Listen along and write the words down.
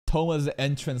Toma's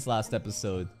entrance last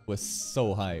episode was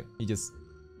so hype. He just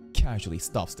casually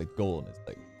stops the goal and is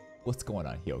like, what's going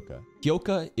on, Hyoka?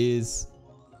 Hyoka is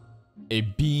a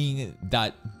being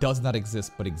that does not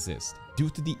exist but exists. Due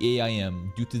to the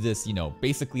AIM, due to this, you know,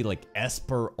 basically like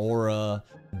Esper aura,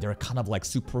 they're kind of like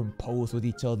superimposed with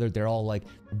each other. They're all like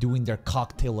doing their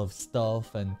cocktail of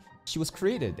stuff, and she was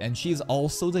created. And she is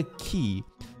also the key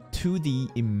to the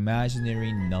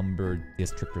imaginary number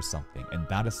district or something. And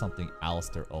that is something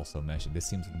Alistair also mentioned. This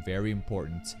seems very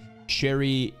important.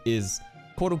 Sherry is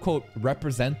quote-unquote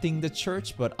representing the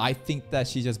church, but I think that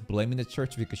she's just blaming the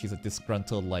church because she's a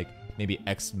disgruntled, like, maybe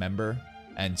ex-member,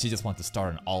 and she just wants to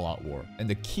start an all-out war. And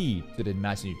the key to the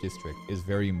imaginary district is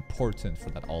very important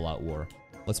for that all-out war.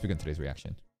 Let's begin today's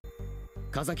reaction.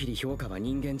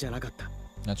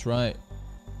 That's right.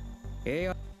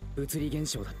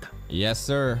 Yes,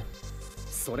 sir.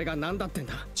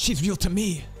 She's real to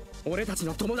me.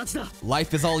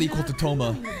 Life is all equal to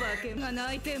Toma.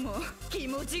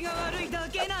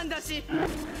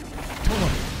 Toma.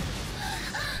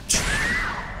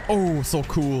 Oh, so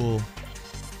cool.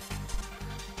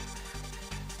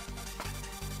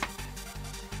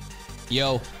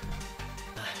 Yo.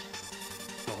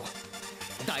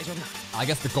 I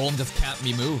guess the golem just can't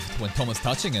be moved when Toma's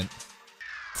touching it.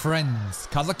 Friends,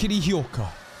 Kazakiri Hyoka.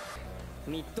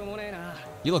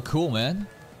 You look cool, man.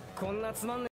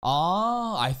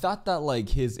 I thought that like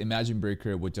his Imagine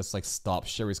Breaker would just like stop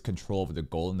Sherry's control over the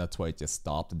golem. That's why it just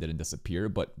stopped and didn't disappear.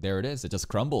 But there it is. It just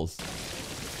crumbles.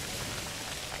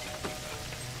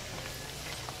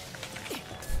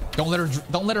 Don't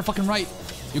let her fucking write.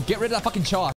 You get rid of that fucking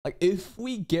chalk. Like, if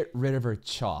we get rid of her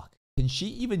chalk, can she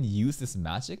even use this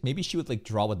magic? Maybe she would like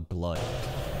draw with blood.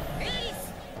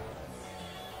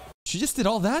 She just did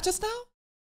all that just now?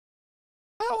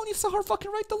 I only saw her fucking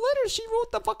write the letters. She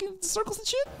wrote the fucking circles and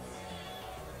shit.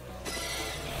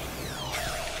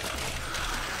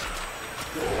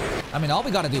 I mean, all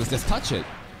we gotta do is just touch it.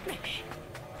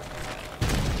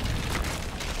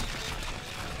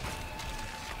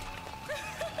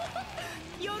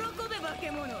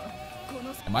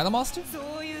 Am I the monster?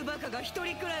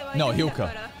 No,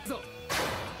 Hyoka.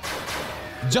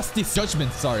 Justice,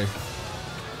 judgment, sorry.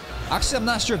 Actually, I'm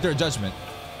not sure if they're a judgment.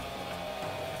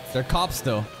 They're cops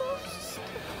though.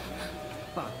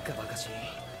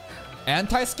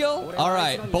 Anti-skill?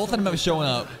 Alright, both of them have shown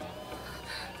up.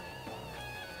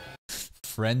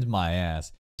 Friend my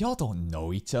ass. Y'all don't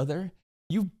know each other.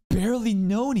 You've barely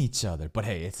known each other. But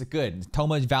hey, it's good.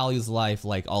 Toma values life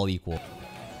like all equal.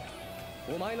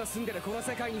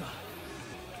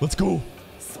 Let's go.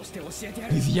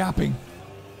 He's yapping.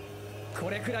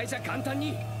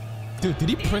 Dude, did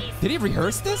he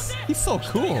rehearse this? He's so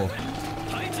cool.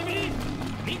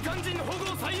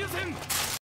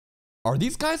 Are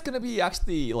these guys gonna be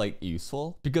actually like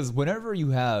useful? Because whenever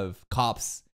you have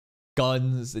cops,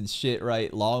 guns and shit,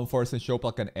 right? Law enforcement show up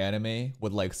like an anime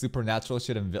with like supernatural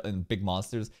shit and big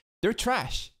monsters. They're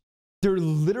trash. They're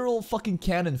literal fucking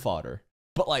cannon fodder.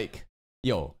 But like,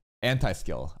 yo,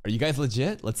 anti-skill. Are you guys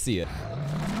legit? Let's see it.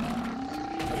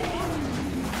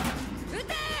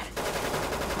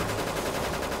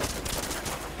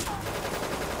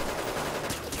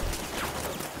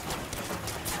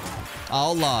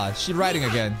 Allah, she's riding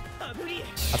again.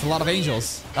 That's a lot of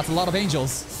angels. That's a lot of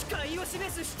angels.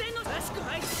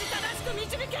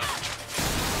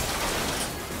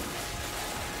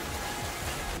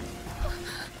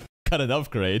 Got an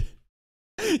upgrade.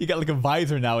 You got like a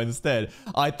visor now instead.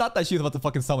 I thought that she was about to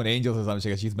fucking summon angels or something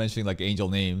because she's mentioning like angel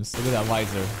names. Look at that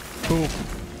visor. Boom.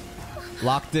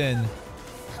 Locked in.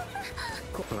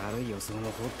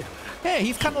 Hey,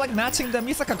 he's kind of like matching the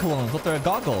Misaka clones with their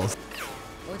goggles.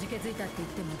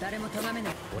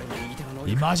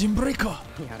 Imagine Breaker.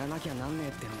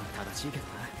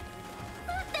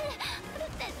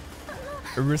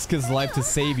 Risk his life to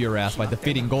save your ass by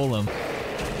defeating Golem.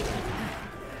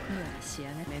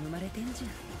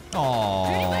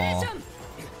 Aww.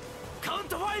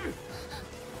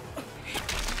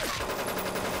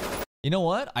 You know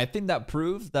what? I think that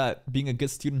proves that being a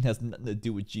good student has nothing to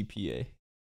do with GPA.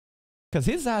 Because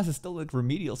his ass is still like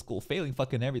remedial school, failing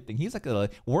fucking everything. He's like a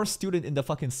worst student in the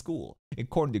fucking school,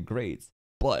 according to grades.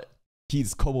 But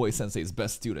he's Koboe Sensei's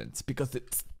best student because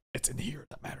it's in here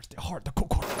that matters. The heart, the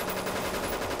kokoro.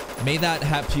 May that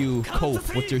help you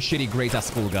cope with your shitty grades at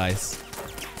school, guys.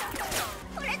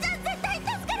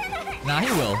 Nah,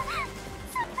 he will.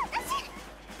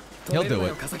 He'll do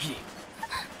it.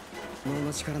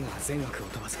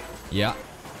 Yeah.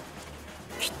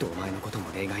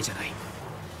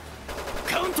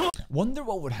 Wonder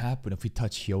what would happen if we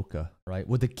touch Hyoka, right?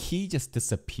 Would the key just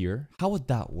disappear? How would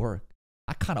that work?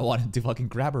 I kind of wanted to fucking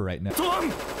grab her right now.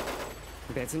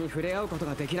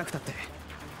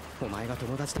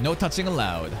 No touching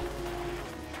allowed.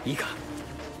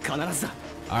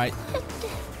 Alright.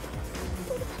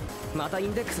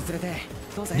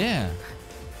 Yeah.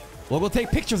 Well, we'll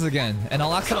take pictures again, and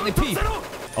I'll accidentally pee.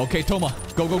 Okay, Toma.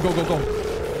 Go, go, go, go, go.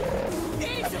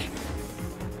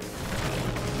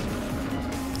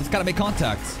 Just gotta make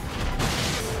contact.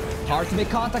 Hard to make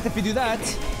contact if you do that.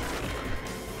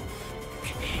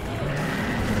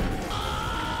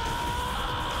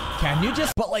 Can you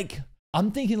just... But like,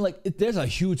 I'm thinking like, if there's a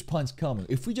huge punch coming,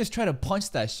 if we just try to punch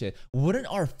that shit, wouldn't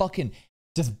our fucking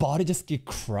just body just get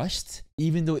crushed?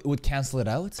 Even though it would cancel it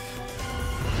out?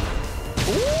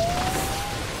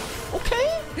 Ooh.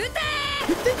 Okay. He's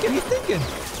thinking, he's thinking.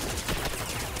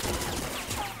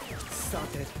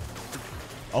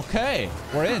 Okay,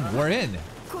 we're in, we're in.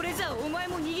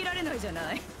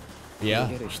 Yeah.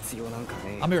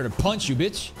 I'm here to punch you,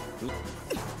 bitch.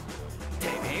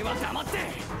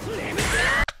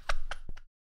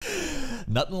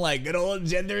 Nothing like good old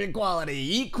gender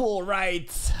equality. Equal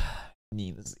rights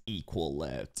means equal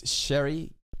left.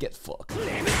 Sherry, get fucked.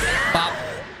 Bop.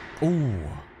 Ooh.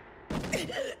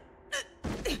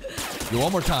 Yo,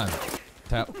 one more time.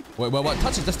 Tap. Wait, what?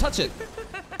 Touch it. Just touch it.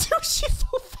 Dude, she's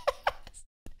so fast.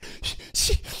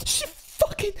 She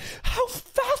fucking... How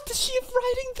fast is she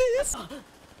writing this?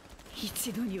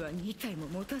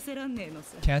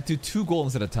 Can't do 2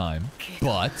 golems at a time,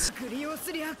 but...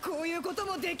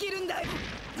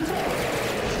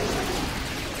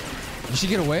 Did she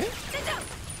get away?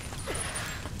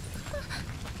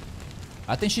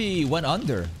 I think she went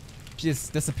under. She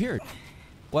just disappeared.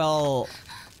 Well,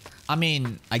 I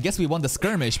mean, I guess we won the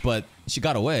skirmish, but she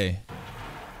got away.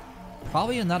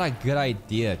 Probably not a good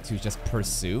idea to just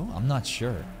pursue. I'm not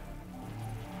sure.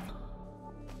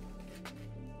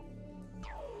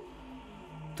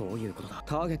 He'll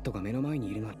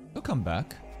come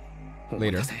back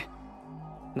later.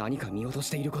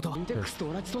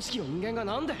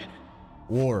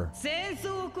 War.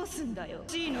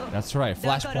 That's right,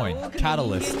 Flashpoint,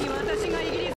 Catalyst.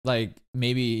 Like,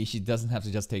 maybe she doesn't have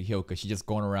to just take Hyoka, she's just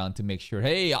going around to make sure,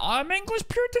 hey, I'm English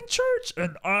Puritan Church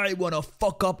and I wanna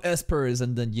fuck up Espers,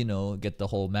 and then, you know, get the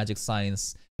whole magic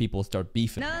science people start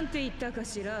beefing.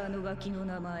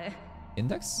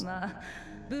 Index?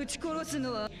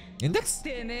 Index?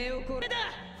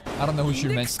 I don't know who she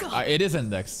meant. It is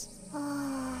Index.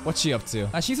 What's she up to?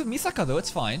 She's with Misaka though,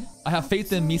 it's fine. I have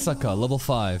faith in Misaka, level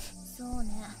 5.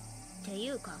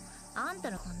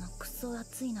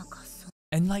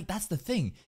 And like, that's the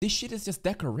thing. This shit is just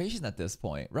decoration at this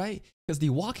point, right? Because the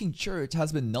walking church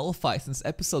has been nullified since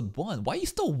episode 1. Why are you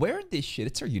still wearing this shit?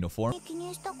 It's her uniform.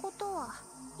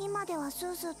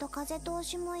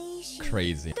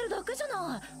 Crazy.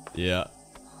 Yeah.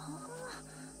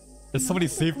 There's so many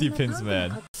safety pins,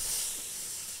 man.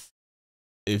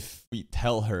 If we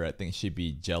tell her, I think she'd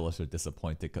be jealous or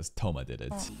disappointed because Toma did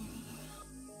it.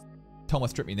 Toma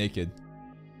stripped me naked.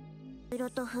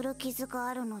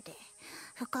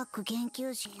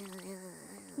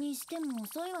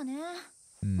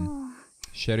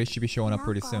 Sherry should be showing up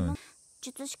pretty soon.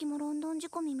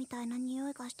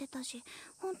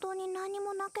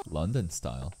 London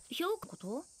style.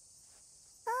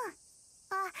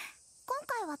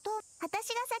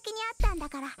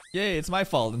 Yay, it's my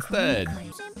fault instead.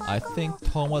 I think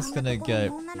Toma's gonna get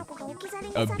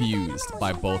abused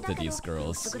by both of these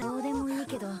girls. It'll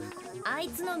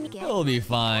be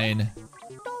fine.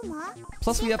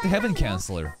 Plus we have the Heaven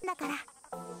Canceller.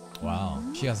 Wow,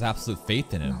 she has absolute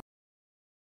faith in him.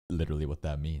 Literally what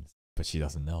that means. But she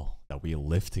doesn't know that we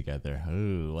live together.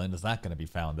 Ooh, when is that gonna be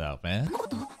found out, man?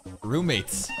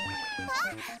 Roommates.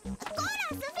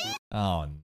 Oh,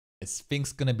 is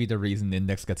Sphinx gonna be the reason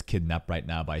Index gets kidnapped right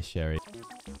now by Sherry?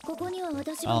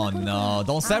 Oh no,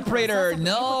 don't separate her!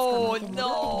 No,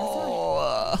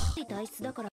 no!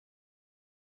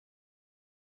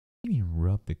 You mean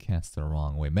rub the cats the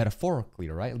wrong way? Metaphorically,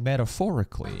 right?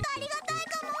 Metaphorically.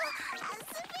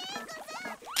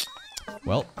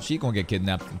 Well, she gonna get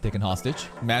kidnapped and taken hostage.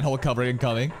 Manhole cover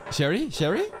incoming. Sherry?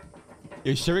 Sherry?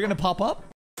 Is Sherry gonna pop up?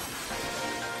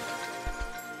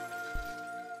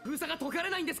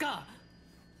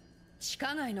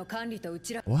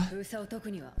 What?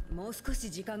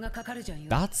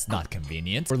 That's not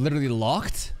convenient. We're literally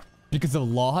locked? Because of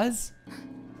laws?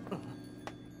 Did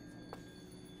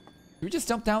we just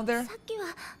jump down there?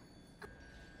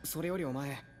 It's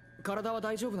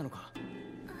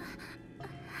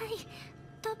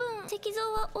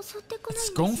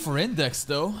going for Index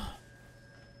though.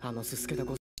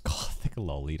 Gothic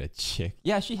Lolita chick.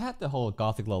 Yeah, she had the whole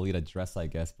Gothic Lolita dress, I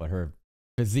guess, but her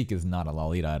physique is not a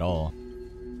Lolita at all.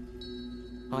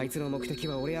 あいつの目的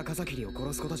は俺やカザキリを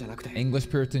殺すことじゃなくて English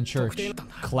Puritan Church,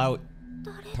 clout,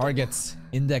 targets,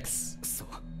 index.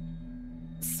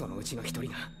 そのうちの一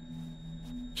人が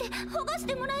保護し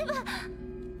てもらえば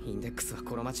インデックスは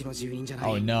この町の住人じゃな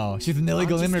い Oh no, she's an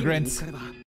illegal immigrant.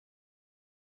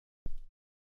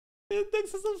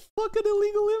 Index is a fucking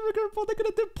illegal immigrant, bro. They're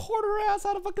gonna deport her ass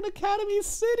out of fucking Academy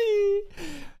City.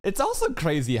 It's also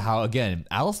crazy how, again,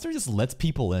 Alistair just lets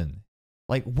people in.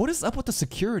 Like, what is up with the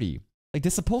security? Like, they're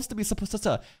supposed to be such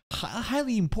a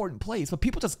highly important place, but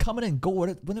people just come in and go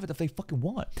whenever they fucking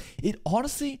want. It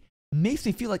honestly makes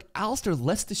me feel like Alistair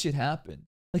lets this shit happen.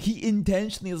 Like, he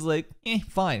intentionally is like,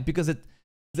 fine, because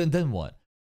then what?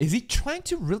 Is he trying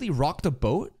to really rock the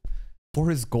boat for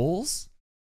his goals?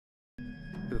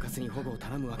 部活に保護を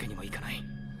頼むわけにもいかない。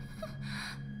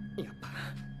やっぱ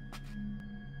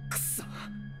くそ。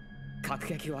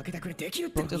隔壁を開けてくれできる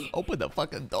ってのに。Just open the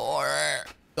fucking door.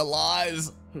 The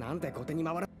lies. なんで後手に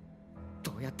回る。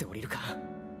どうやって降りるか。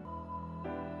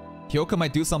Hyoka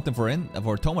might do something for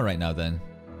Toma right now then.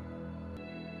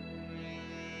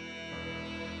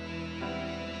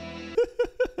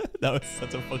 That was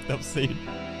such a fucked up scene.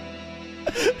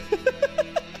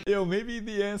 Yo, maybe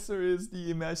the answer is the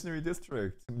imaginary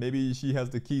district. Maybe she has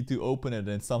the key to open it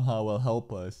and somehow will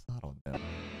help us. I don't know.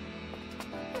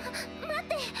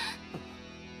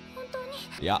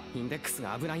 Yeah.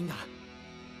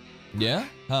 Yeah?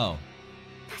 How?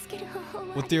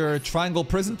 With your triangle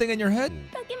prison thing in your head?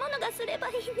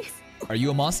 Are you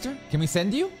a monster? Can we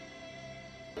send you?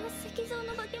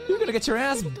 You're gonna get your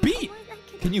ass beat!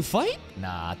 Can you fight?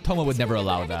 Nah, Toma would never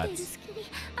allow that.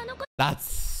 That's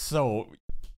so...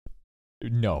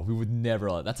 No, we would never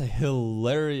allow... That's a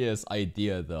hilarious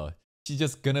idea, though. She's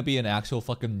just gonna be an actual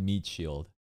fucking meat shield.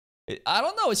 I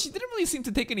don't know, she didn't really seem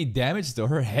to take any damage, though.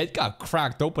 Her head got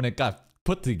cracked open, it got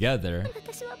put together.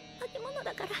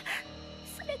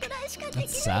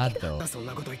 That's sad, though.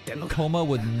 Toma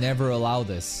would never allow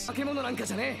this.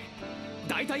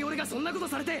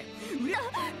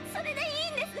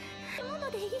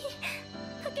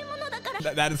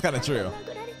 That is kind of true.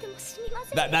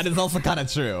 That is also kind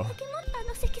of true.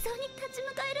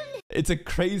 It's a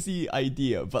crazy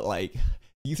idea, but like,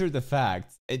 these are the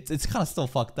facts. It's kind of still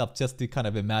fucked up just to kind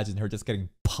of imagine her just getting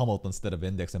pummeled instead of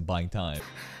Index and buying time.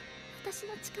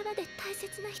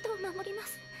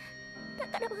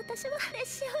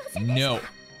 No.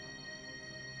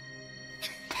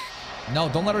 No,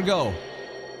 don't let her go.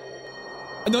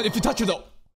 No, if you touch her though.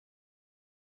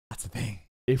 That's the thing.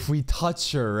 If we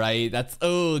touch her, right? That's...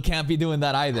 Oh, can't be doing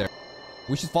that either.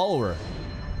 We should follow her.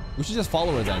 We should just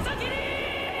follow her then.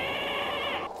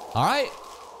 Alright.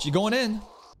 She going in.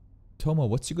 Toma,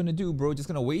 what's she gonna do, bro? Just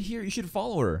gonna wait here? You should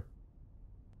follow her.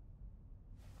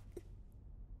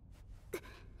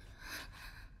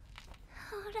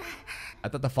 I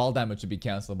thought the fall damage would be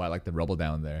cancelled by like the rubble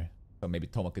down there. So maybe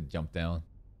Toma could jump down.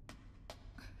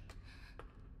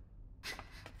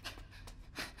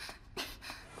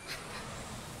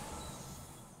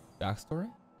 Backstory?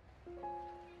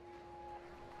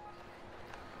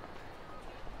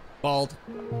 Bald.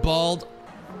 Bald.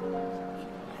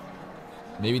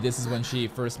 Maybe this is when she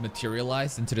first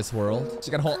materialized into this world.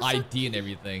 She got a whole ID and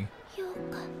everything.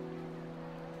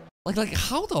 Like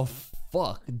how the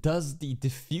fuck does the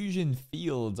diffusion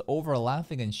fields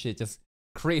overlapping and shit just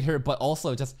create her, but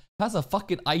also just has a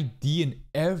fucking ID and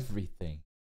everything?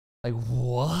 Like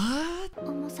what?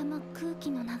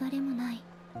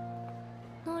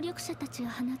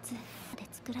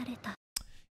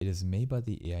 It is made by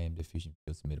the AIM diffusion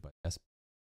fields emitted by Esper.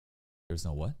 There's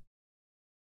no what?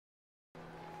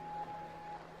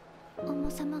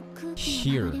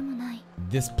 Here,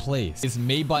 this place is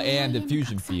made by AIM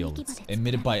diffusion fields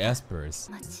emitted by Espers.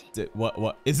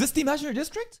 What? Is this the imaginary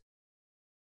district?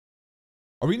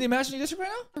 Are we in the imaginary district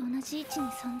right now?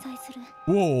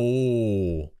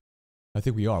 Whoa. I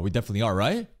think we are. We definitely are,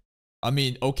 right? I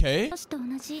mean, okay.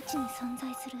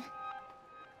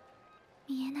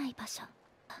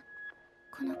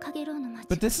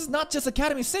 But this is not just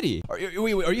Academy City. Wait,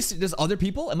 are you... There's other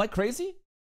people? Am I crazy?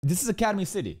 This is Academy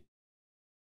City.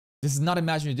 This is not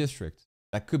Imaginary District.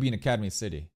 That could be an Academy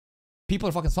City. People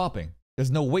are fucking swapping. There's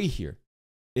no way here.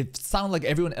 It sounds like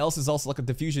everyone else is also like a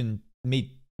diffusion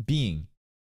made being.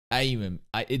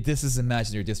 This is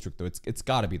Imaginary District though. It's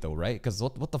gotta be though, right? Because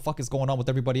what the fuck is going on with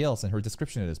everybody else and her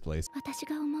description of this place?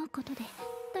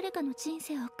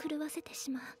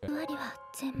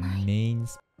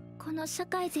 Mains.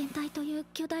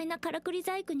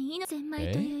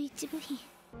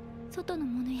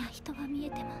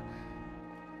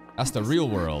 That's the real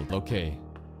world, okay.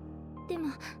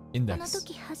 Index.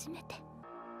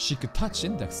 She could touch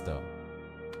Index though.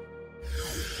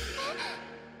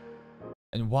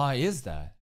 And why is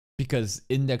that? Because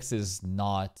Index is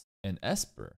not an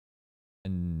Esper.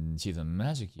 And she's a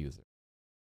magic user.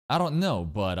 I don't know,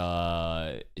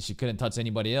 but she couldn't touch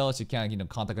anybody else. She can't,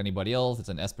 contact anybody else. It's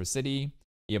an Esper city.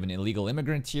 You have an illegal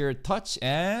immigrant here. Touch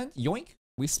and yoink,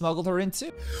 we smuggled her in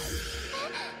too.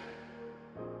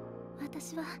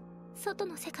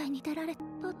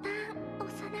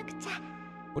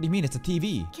 What do you mean? It's a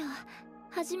TV.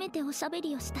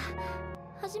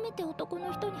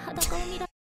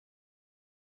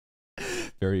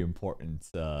 Very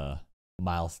important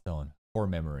milestone or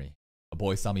memory. A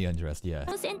boy saw me undressed, yeah.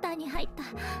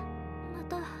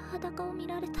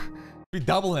 We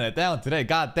doubling it down today,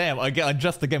 goddamn. Again,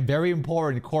 undressed again. Very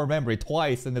important core memory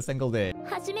twice in a single day.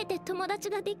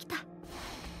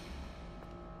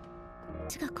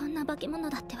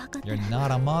 You're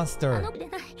not a monster.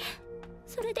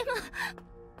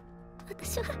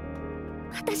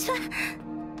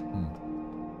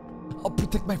 I'll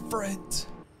protect my friend.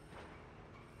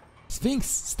 Sphinx,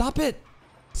 stop it!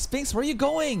 Sphinx, where are you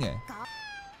going?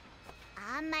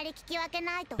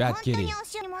 Bad kitty.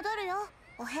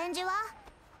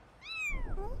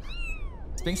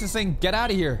 Sphinx is saying, get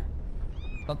out of here.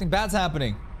 Something bad's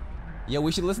happening. Yeah,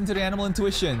 we should listen to the animal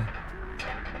intuition.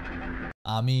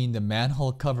 I mean, the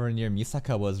manhole cover near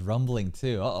Misaka was rumbling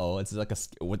too. Uh-oh, it's like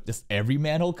what, just every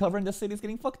manhole cover in the city is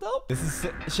getting fucked up? This is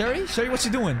Sherry? Sherry, what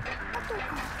you doing?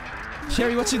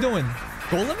 Sherry, what you doing?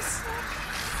 Golems?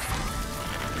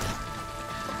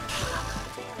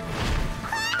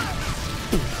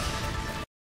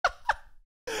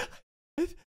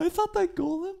 I thought that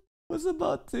golem was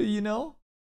about to,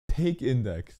 take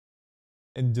Index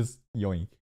and just yoink.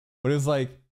 But it was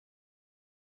like,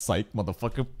 psych,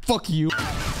 motherfucker, fuck you.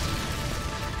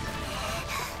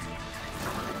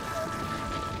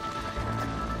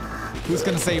 Who's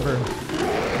gonna save her?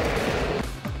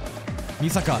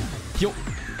 Misaka, yo.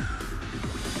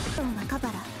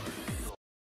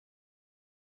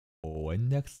 Oh,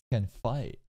 Index can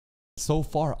fight. So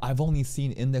far, I've only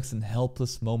seen Index in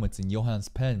helpless moments in Johan's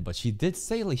pen, but she did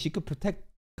say like she could protect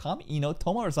Kami,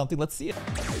 Toma or something. Let's see it.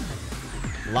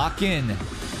 Lock in.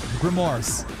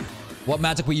 Grimoires. What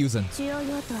magic we using?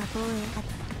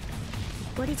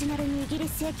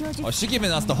 Oh, she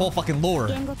giving us the whole fucking lore.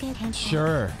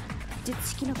 Sure.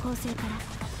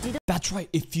 That's right.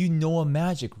 If you know a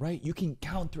magic, right, you can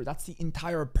counter. That's the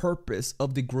entire purpose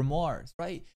of the grimoires,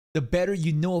 right? The better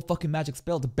you know a fucking magic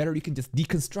spell, the better you can just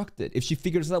deconstruct it. If she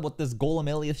figures out what this golem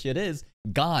alias shit is,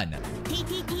 gone.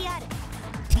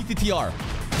 TTTR.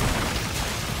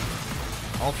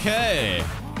 Okay.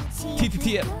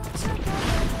 TTTR.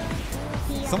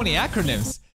 So many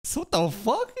acronyms. So what the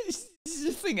fuck?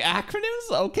 Just saying acronyms?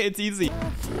 Okay, it's easy.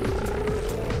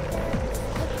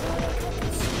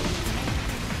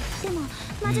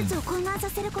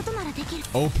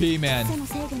 OP, man.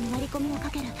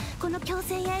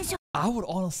 I would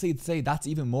honestly say that's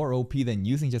even more OP than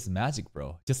using just magic,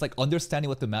 bro. Just like understanding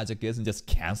what the magic is and just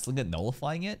canceling it,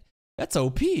 nullifying it. That's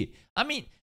OP. I mean,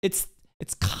 it's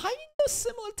kind of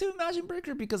similar to Magic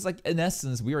Breaker because like in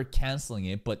essence we were canceling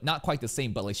it, but not quite the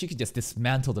same. But like she could just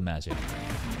dismantle the magic.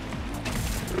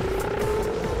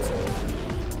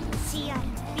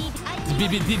 B,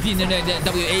 B, D, D,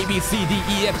 W, A, B, C, D,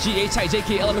 E, F, G, H, I, J,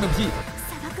 K, L, M, N, P.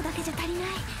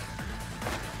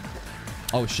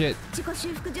 Oh shit.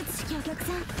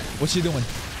 What's she doing?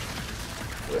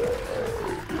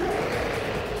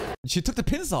 She took the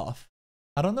pins off.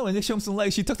 I don't know. And they show him some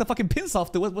legs. She took the fucking pins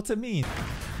off. What's it mean?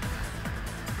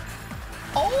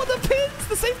 Oh, the pins!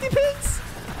 The safety pins!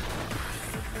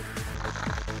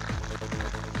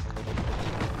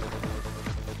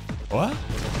 What?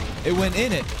 It went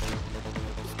in it.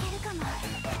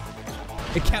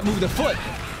 It can't move the foot.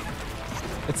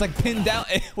 It's like pinned down.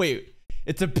 Wait,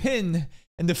 it's a pin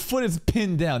and the foot is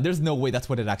pinned down. There's no way that's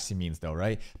what it actually means though,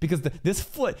 right? Because this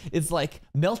foot is like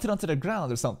melted onto the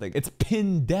ground or something. It's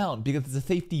pinned down because it's a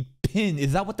safety pin.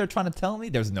 Is that what they're trying to tell me?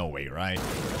 There's no way, right?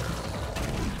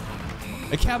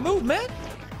 It can't move, man.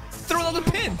 Throw another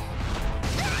pin.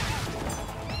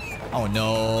 Oh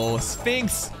no,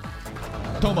 Sphinx.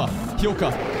 Toma,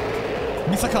 Hyoka,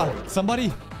 Misaka,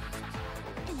 somebody.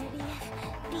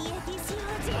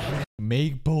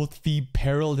 Make both feet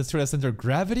parallel to the center of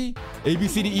gravity? A, B,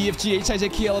 C, D, E, F, G, H, I, J,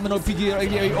 K, L, M, N, O, P, Q, R, S,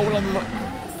 T, U, V, W, X, Y,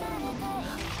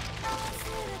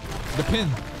 Z. The pin.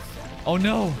 Oh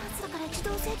no.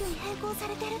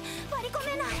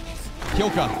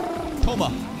 Hyoka,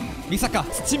 Toma, Misaka,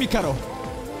 Tsuchimikaro,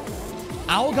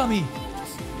 Aogami.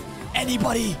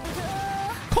 Anybody.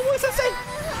 Komoe sensei.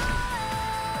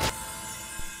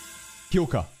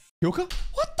 Hyoka. Hyoka?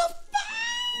 What the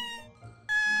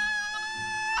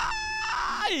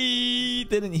I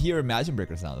didn't hear Imagine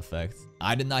Breaker sound effect.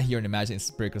 I did not hear an Imagine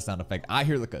Breaker sound effect. I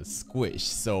hear like a squish,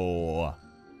 so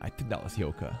I think that was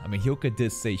Hyoka. I mean, Hyoka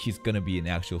did say she's gonna be an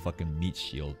actual fucking meat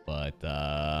shield, but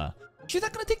she's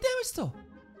not gonna take damage though.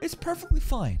 It's perfectly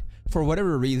fine. For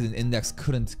whatever reason, Index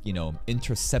couldn't, you know,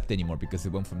 intercept anymore because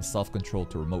it went from self-control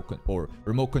to remote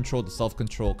control to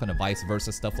self-control, kind of vice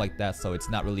versa, stuff like that. So it's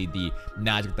not really the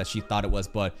magic that she thought it was,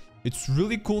 but it's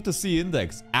really cool to see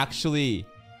Index actually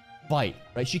fight,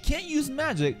 right? She can't use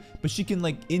magic, but she can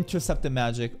like intercept the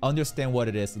magic, understand what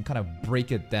it is, and kind of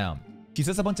break it down. She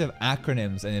says a bunch of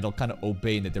acronyms and it'll kind of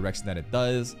obey in the direction that it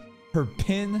does. Her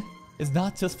pin is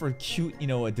not just for cute, you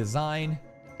know, a design.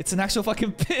 It's an actual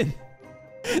fucking pin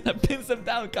that pins them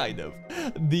down, kind of.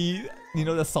 The, you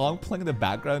know, the song playing in the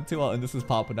background too while this is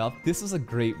popping up. This was a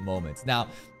great moment. Now,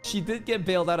 she did get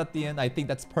bailed out at the end. I think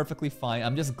that's perfectly fine.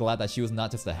 I'm just glad that she was not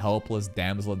just a helpless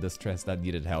damsel in distress that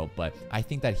needed help, but I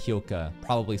think that Hyoka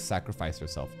probably sacrificed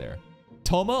herself there.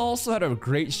 Toma also had a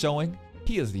great showing.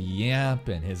 He is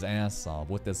yapping his ass off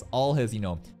with this, all his, you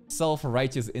know,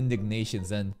 self-righteous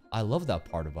indignations, and I love that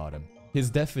part about him.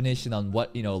 His definition on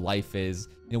what, you know, life is.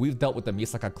 You know, we've dealt with the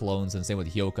Misaka clones and same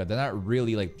with Hyoka. They're not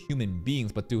really like human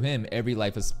beings, but to him, every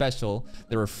life is special.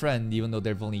 They're a friend, even though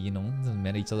they've only, you know,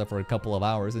 met each other for a couple of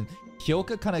hours. And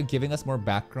Hyoka kind of giving us more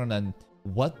background on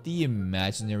what the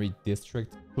imaginary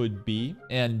district could be.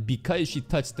 And because she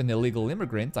touched an illegal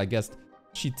immigrant, I guess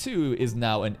she too is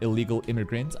now an illegal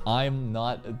immigrant. I'm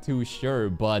not too sure,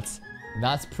 but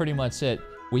that's pretty much it.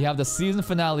 We have the season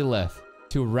finale left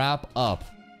to wrap up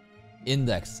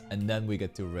Index, and then we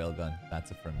get to Railgun.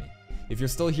 That's it from me. If you're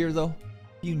still here though,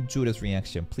 if you enjoyed this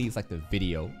reaction, please like the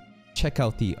video. Check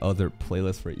out the other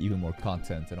playlist for even more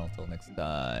content, and until next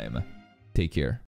time, take care.